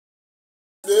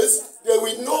place, they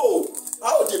will know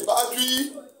how the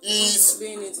battery is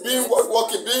being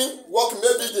working.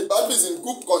 Maybe the battery is in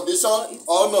good condition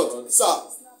or not. Sir,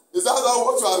 is that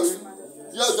what you are?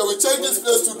 Yes, they will check this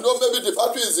place to know maybe the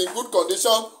battery is in good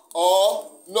condition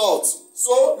or not.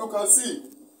 So you can see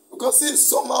it's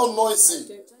somehow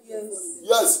noisy.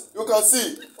 Yes, you can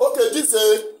see. Okay, this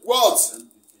is what?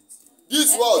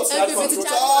 This what?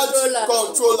 Charge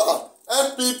controller.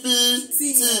 MPPT.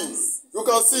 You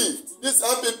can see this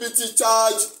MPPT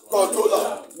charge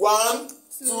controller. 1,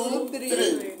 2,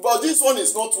 3. But this one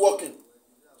is not working.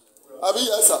 I mean,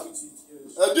 yes, sir.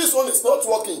 This one is not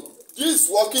working. This is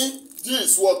working. This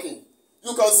is working.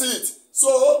 You can see it. So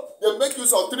they make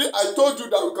use of 3. I told you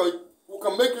that we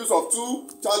can make use of 2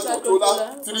 charge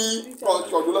controller, 3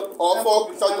 controller, or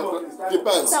 4 charge controller.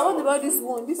 Depends. So what about this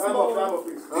one? This small one.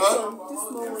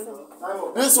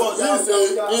 This is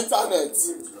the internet.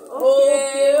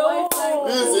 Okay.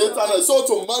 This is the internet. So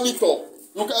to monitor,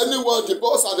 you can anyone, the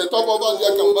boss at the top over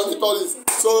there can monitor this.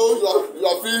 So you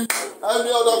are free. Any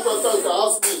other question you can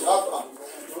ask me after.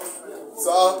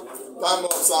 Sir, time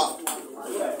up, sir.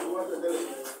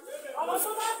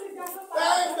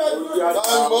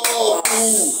 Time up.